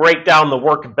if we break down the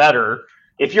work better,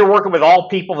 if you're working with all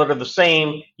people that are the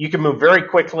same, you can move very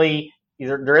quickly.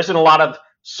 There isn't a lot of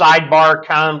sidebar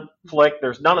conflict.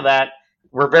 There's none of that.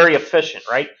 We're very efficient,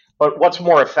 right? But what's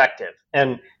more effective?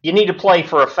 And you need to play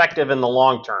for effective in the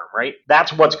long term, right?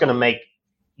 That's what's going to make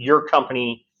your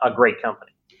company a great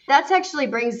company. That actually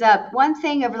brings up one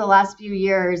thing over the last few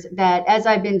years that as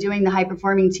I've been doing the High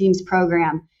Performing Teams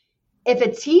program, if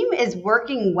a team is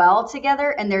working well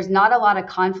together and there's not a lot of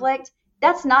conflict,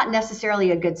 that's not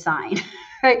necessarily a good sign,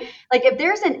 right? Like if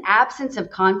there's an absence of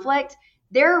conflict,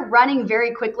 they're running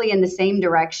very quickly in the same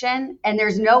direction and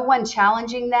there's no one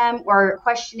challenging them or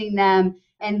questioning them.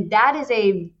 And that is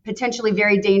a potentially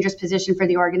very dangerous position for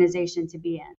the organization to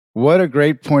be in. What a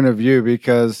great point of view,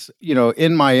 because,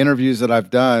 in my interviews that I've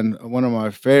done, one of my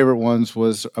favorite ones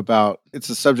was it's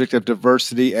the subject of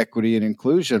diversity, equity, and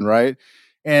inclusion, right?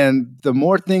 And the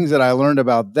more things that I learned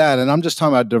about that, and I'm just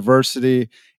talking about diversity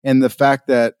and the fact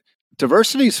that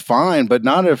diversity is fine, but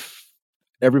not if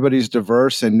everybody's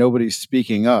diverse and nobody's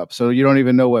speaking up. So you don't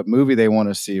even know what movie they want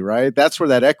to see, right? That's where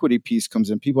that equity piece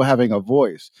comes in, people having a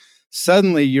voice.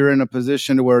 Suddenly you're in a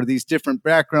position where these different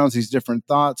backgrounds, these different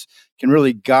thoughts can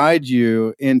really guide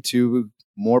you into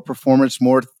more performance,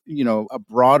 more, a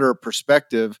broader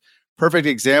perspective. Perfect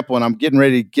example. And I'm getting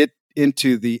ready to get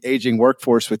into the aging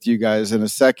workforce with you guys in a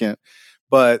second.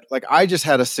 But I just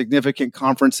had a significant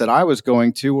conference that I was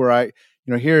going to where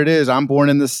here it is. I'm born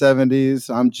in the 70s.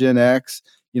 I'm Gen X.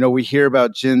 We hear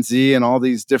about Gen Z and all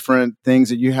these different things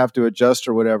that you have to adjust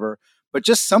or whatever. But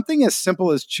just something as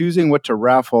simple as choosing what to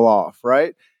raffle off,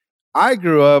 right? I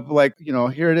grew up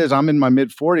here it is. I'm in my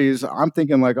mid 40s. I'm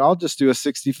thinking I'll just do a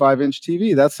 65-inch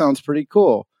TV. That sounds pretty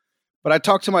cool. But I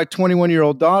talked to my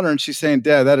 21-year-old daughter and she's saying,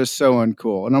 Dad, that is so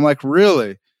uncool. And I'm like,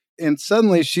 really? And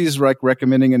suddenly she's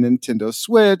recommending a Nintendo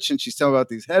Switch and she's telling about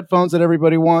these headphones that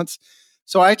everybody wants.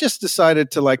 So I just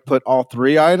decided to put all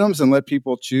three items and let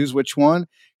people choose which one.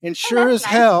 And sure as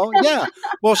hell, yeah.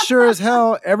 Well, sure as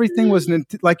hell, everything was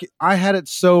I had it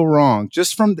so wrong.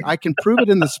 I can prove it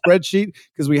in the spreadsheet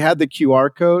because we had the QR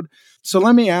code. So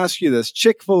let me ask you this.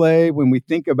 Chick-fil-A, when we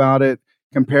think about it,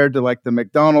 compared to the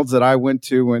McDonald's that I went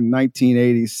to in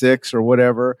 1986 or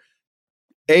whatever,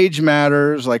 age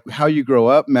matters, how you grow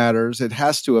up matters. It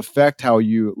has to affect how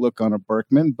you look on a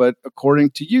Berkman. But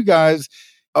according to you guys,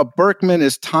 a Berkman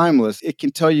is timeless. It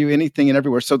can tell you anything and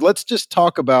everywhere. So let's just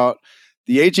talk about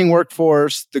the aging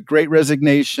workforce, the Great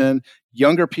Resignation,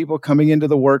 younger people coming into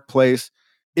the workplace.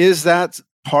 Is that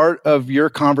part of your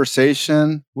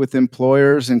conversation with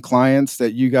employers and clients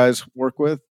that you guys work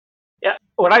with? Yeah,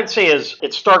 what I'd say is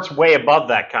it starts way above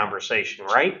that conversation,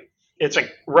 right? It's a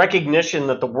recognition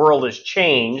that the world has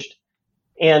changed.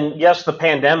 And yes, the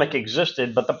pandemic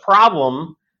existed, but the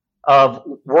problem of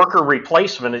worker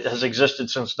replacement has existed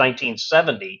since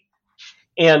 1970.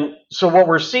 And so what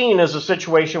we're seeing is a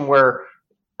situation where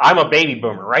I'm a baby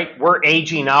boomer, right? We're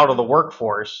aging out of the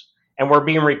workforce and we're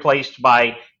being replaced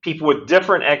by people with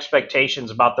different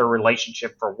expectations about their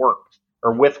relationship for work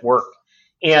or with work.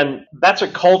 And that's a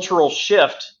cultural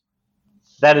shift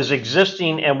that is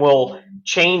existing and will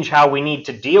change how we need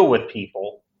to deal with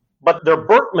people. But their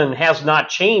Berkman has not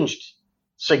changed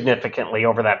significantly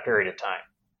over that period of time.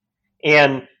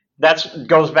 And that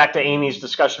goes back to Amy's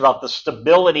discussion about the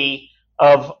stability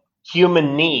of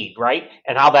human need, right?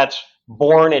 And how that's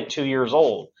born at 2 years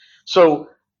old. So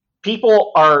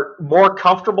people are more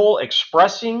comfortable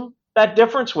expressing that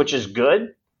difference, which is good.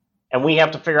 And we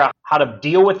have to figure out how to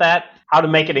deal with that, how to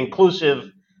make it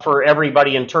inclusive for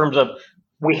everybody in terms of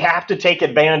we have to take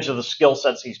advantage of the skill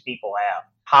sets these people have.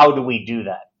 How do we do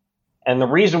that? And the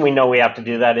reason we know we have to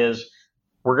do that is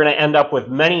we're going to end up with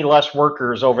many less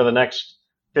workers over the next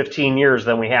 15 years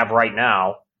than we have right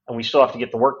now, and we still have to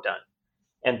get the work done.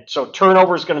 And so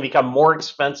turnover is going to become more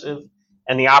expensive,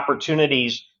 and the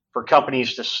opportunities for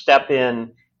companies to step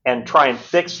in and try and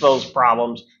fix those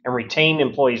problems and retain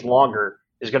employees longer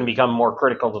is going to become more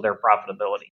critical to their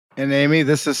profitability. And Amy,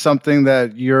 this is something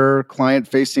that your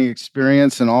client-facing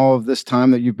experience and all of this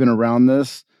time that you've been around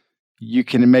this, you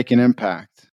can make an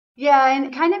impact. Yeah,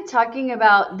 and kind of talking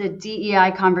about the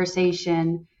DEI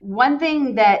conversation, one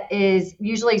thing that is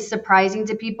usually surprising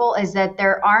to people is that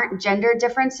there aren't gender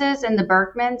differences in the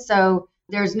Berkman. So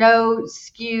there's no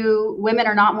skew. Women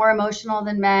are not more emotional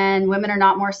than men. Women are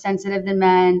not more sensitive than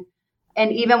men.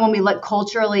 And even when we look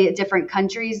culturally at different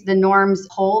countries, the norms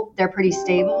hold. They're pretty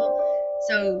stable.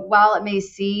 So while it may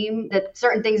seem that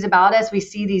certain things about us, we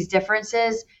see these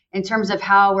differences in terms of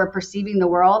how we're perceiving the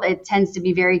world, it tends to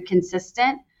be very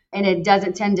consistent. And it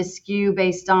doesn't tend to skew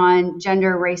based on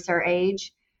gender, race, or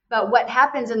age. But what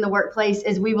happens in the workplace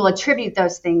is we will attribute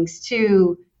those things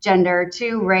to gender,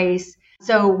 to race.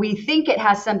 So we think it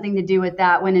has something to do with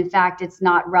that when in fact it's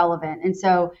not relevant. And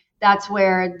so that's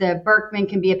where the Birkman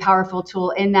can be a powerful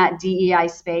tool in that DEI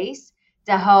space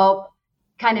to help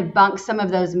kind of bunk some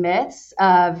of those myths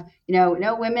of,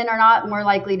 no, women are not more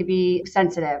likely to be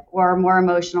sensitive or more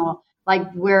emotional. Like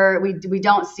we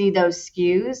don't see those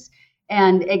skews.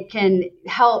 And it can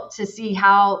help to see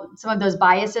how some of those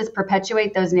biases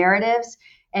perpetuate those narratives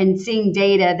and seeing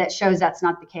data that shows that's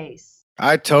not the case.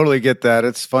 I totally get that.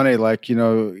 It's funny, like,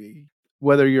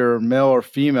 whether you're male or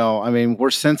female, I mean,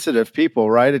 we're sensitive people,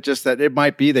 right? It's just that it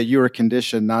might be that you were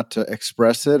conditioned not to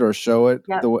express it or show it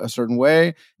a certain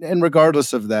way. And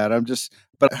regardless of that,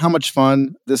 but how much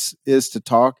fun this is to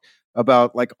talk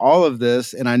about like all of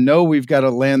this. And I know we've got to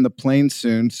land the plane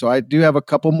soon. So I do have a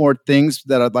couple more things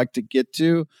that I'd like to get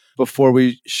to before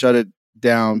we shut it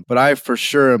down. But I for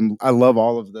sure I love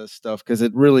all of this stuff because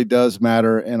it really does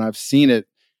matter. And I've seen it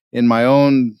in my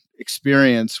own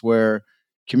experience where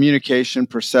communication,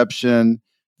 perception,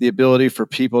 the ability for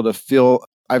people to feel,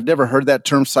 I've never heard that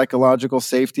term psychological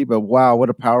safety, but wow, what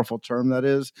a powerful term that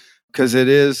is. Because it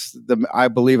is, I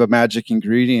believe, a magic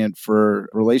ingredient for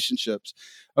relationships.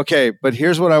 Okay, but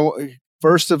here's what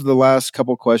first of the last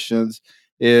couple questions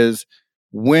is,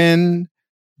 when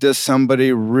does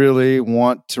somebody really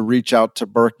want to reach out to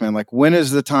Birkman? Like, when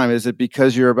is the time? Is it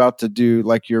because you're about to do,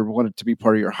 like, you want it to be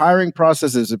part of your hiring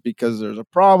process? Is it because there's a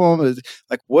problem?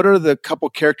 What are the couple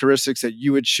characteristics that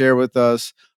you would share with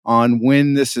us on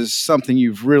when this is something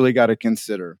you've really got to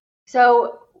consider?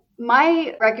 So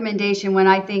my recommendation when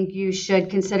I think you should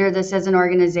consider this as an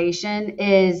organization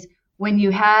is when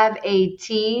you have a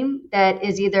team that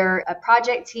is either a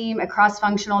project team, a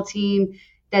cross-functional team,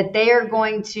 that they are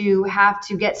going to have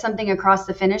to get something across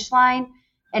the finish line.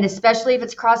 And especially if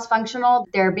it's cross-functional,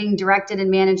 they're being directed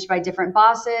and managed by different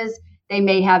bosses. They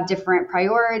may have different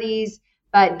priorities,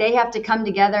 but they have to come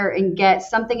together and get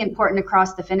something important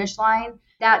across the finish line.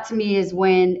 That to me is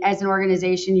when, as an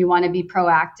organization, you want to be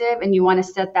proactive and you want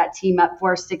to set that team up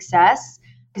for success,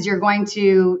 because you're going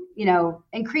to,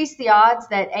 increase the odds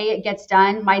that it gets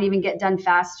done, might even get done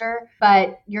faster,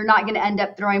 but you're not going to end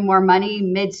up throwing more money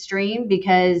midstream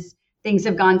because things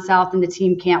have gone south and the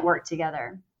team can't work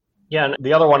together. Yeah, and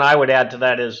the other one I would add to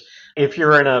that is if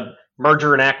you're in a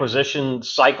merger and acquisition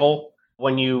cycle,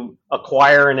 when you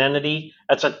acquire an entity,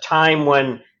 that's a time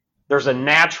when there's a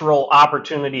natural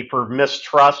opportunity for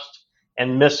mistrust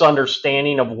and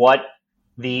misunderstanding of what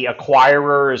the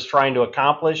acquirer is trying to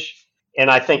accomplish. And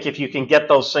I think if you can get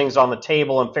those things on the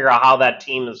table and figure out how that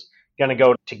team is going to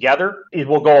go together, it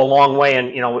will go a long way.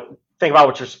 And, think about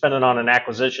what you're spending on an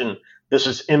acquisition. This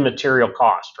is immaterial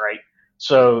cost, right?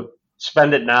 So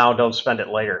spend it now, don't spend it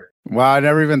later. Wow, I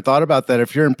never even thought about that.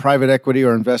 If you're in private equity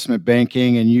or investment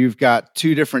banking and you've got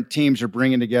two different teams you're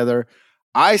bringing together,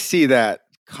 I see that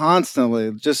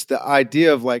constantly. Just the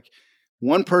idea of like,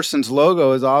 one person's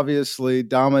logo is obviously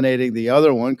dominating the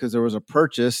other one because there was a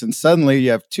purchase, and suddenly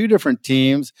you have two different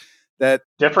teams that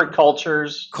different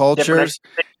cultures. Different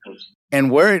and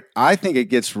where I think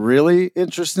it gets really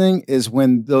interesting is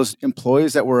when those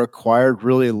employees that were acquired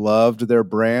really loved their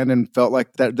brand and felt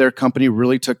like that their company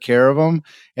really took care of them,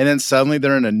 and then suddenly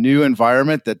they're in a new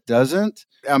environment that doesn't.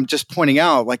 I'm just pointing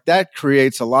out, like, that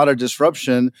creates a lot of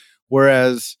disruption,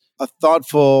 whereas a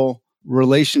thoughtful,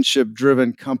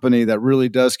 relationship-driven company that really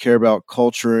does care about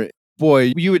culture,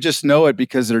 boy, you would just know it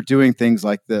because they're doing things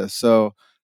like this. So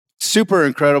super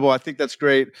incredible. I think that's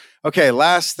great. Okay,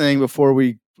 last thing before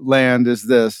we land is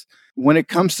this. When it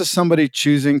comes to somebody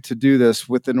choosing to do this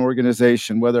with an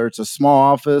organization, whether it's a small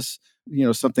office,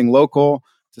 something local,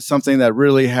 to something that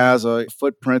really has a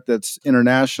footprint that's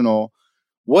international,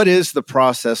 what is the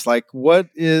process? Like, what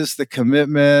is the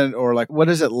commitment, or like, what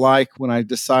is it like when I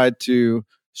decide to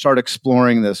start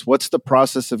exploring this? What's the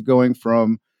process of going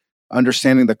from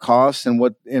understanding the cost and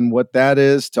what that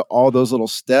is to all those little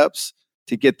steps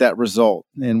to get that result?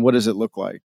 And what does it look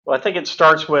like? Well, I think it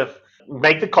starts with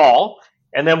make the call,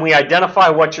 and then we identify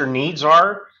what your needs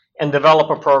are and develop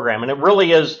a program. And it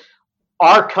really is,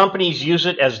 our companies use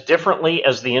it as differently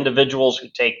as the individuals who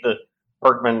take the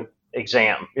Birkman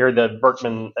exam or the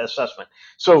Birkman assessment.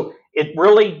 So it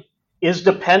really is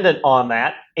dependent on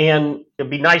that. And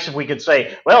it'd be nice if we could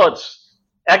say, well, it's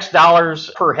X dollars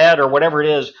per head or whatever it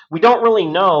is. We don't really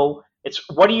know. It's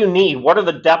what do you need? What are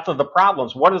the depth of the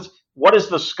problems? What is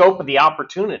the scope of the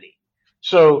opportunity?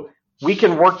 So we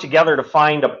can work together to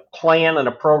find a plan and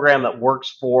a program that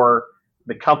works for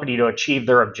the company to achieve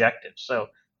their objectives. So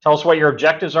tell us what your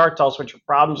objectives are. Tell us what your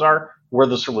problems are. We're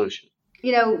the solution.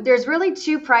 There's really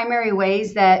two primary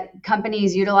ways that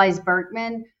companies utilize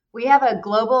Birkman. We have a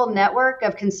global network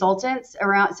of consultants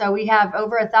around. So we have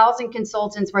over 1,000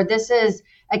 consultants where this is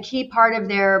a key part of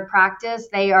their practice.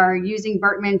 They are using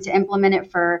Berkman to implement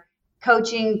it for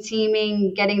coaching,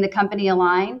 teaming, getting the company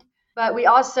aligned. But we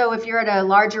also, if you're at a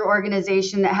larger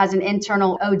organization that has an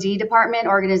internal OD department,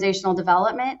 organizational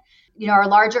development, our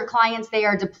larger clients, they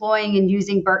are deploying and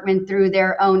using Berkman through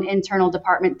their own internal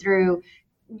department through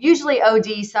usually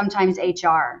OD, sometimes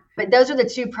HR. But those are the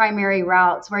two primary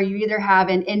routes where you either have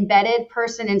an embedded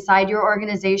person inside your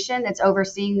organization that's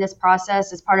overseeing this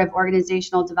process as part of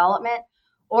organizational development,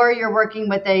 or you're working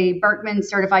with a Berkman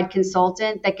certified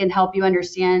consultant that can help you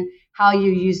understand how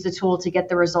you use the tool to get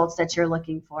the results that you're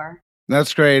looking for.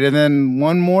 That's great. And then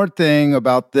one more thing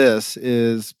about this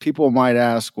is people might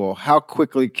ask, well, how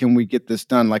quickly can we get this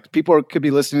done? Like people could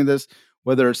be listening to this,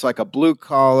 whether it's like a blue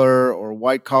collar or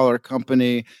white collar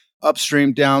company,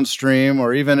 upstream, downstream,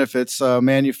 or even if it's a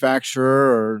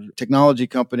manufacturer or technology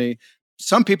company.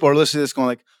 Some people are listening to this going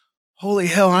like, holy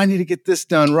hell, I need to get this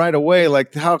done right away.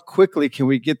 Like how quickly can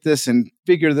we get this and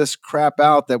figure this crap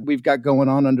out that we've got going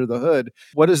on under the hood?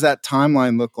 What does that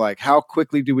timeline look like? How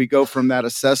quickly do we go from that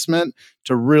assessment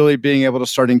to really being able to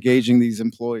start engaging these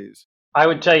employees? I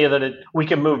would tell you that we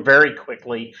can move very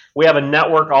quickly. We have a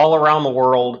network all around the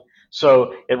world.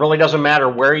 So it really doesn't matter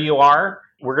where you are.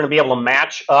 We're going to be able to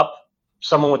match up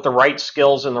someone with the right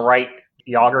skills and the right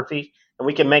geography, and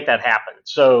we can make that happen.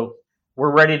 So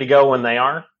we're ready to go when they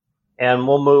are, and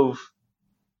we'll move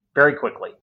very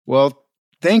quickly. Well,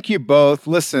 thank you both.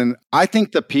 Listen, I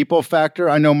think the people factor,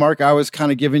 I know, Mark, I was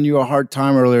kind of giving you a hard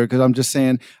time earlier because I'm just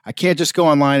saying I can't just go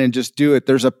online and just do it.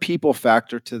 There's a people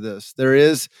factor to this. There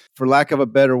is, for lack of a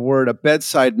better word, a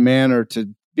bedside manner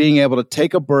to being able to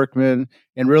take a Berkman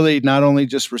and really not only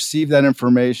just receive that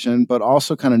information, but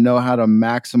also kind of know how to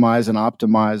maximize and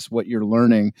optimize what you're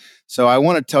learning. So I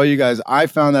want to tell you guys, I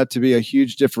found that to be a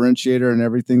huge differentiator in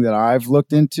everything that I've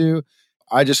looked into.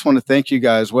 I just want to thank you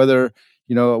guys, whether,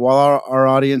 while our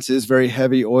audience is very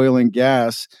heavy oil and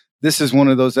gas, this is one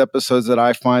of those episodes that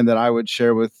I find that I would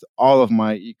share with all of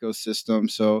my ecosystem.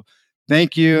 So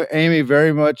thank you, Amy,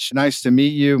 very much. Nice to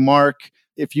meet you. Mark,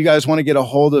 if you guys want to get a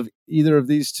hold of either of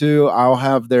these two, I'll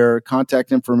have their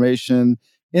contact information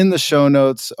in the show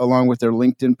notes along with their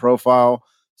LinkedIn profile.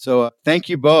 So thank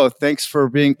you both. Thanks for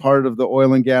being part of the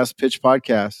Oil and Gas Pitch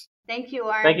Podcast. Thank you,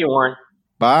 Warren. Thank you, Warren.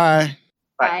 Bye.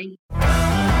 Bye.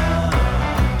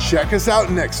 Check us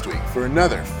out next week for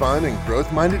another fun and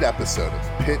growth-minded episode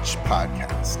of Pitch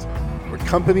Podcast, where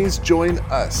companies join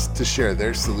us to share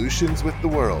their solutions with the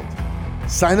world.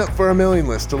 Sign up for our mailing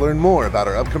list to learn more about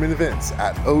our upcoming events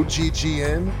at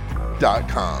oggn.com.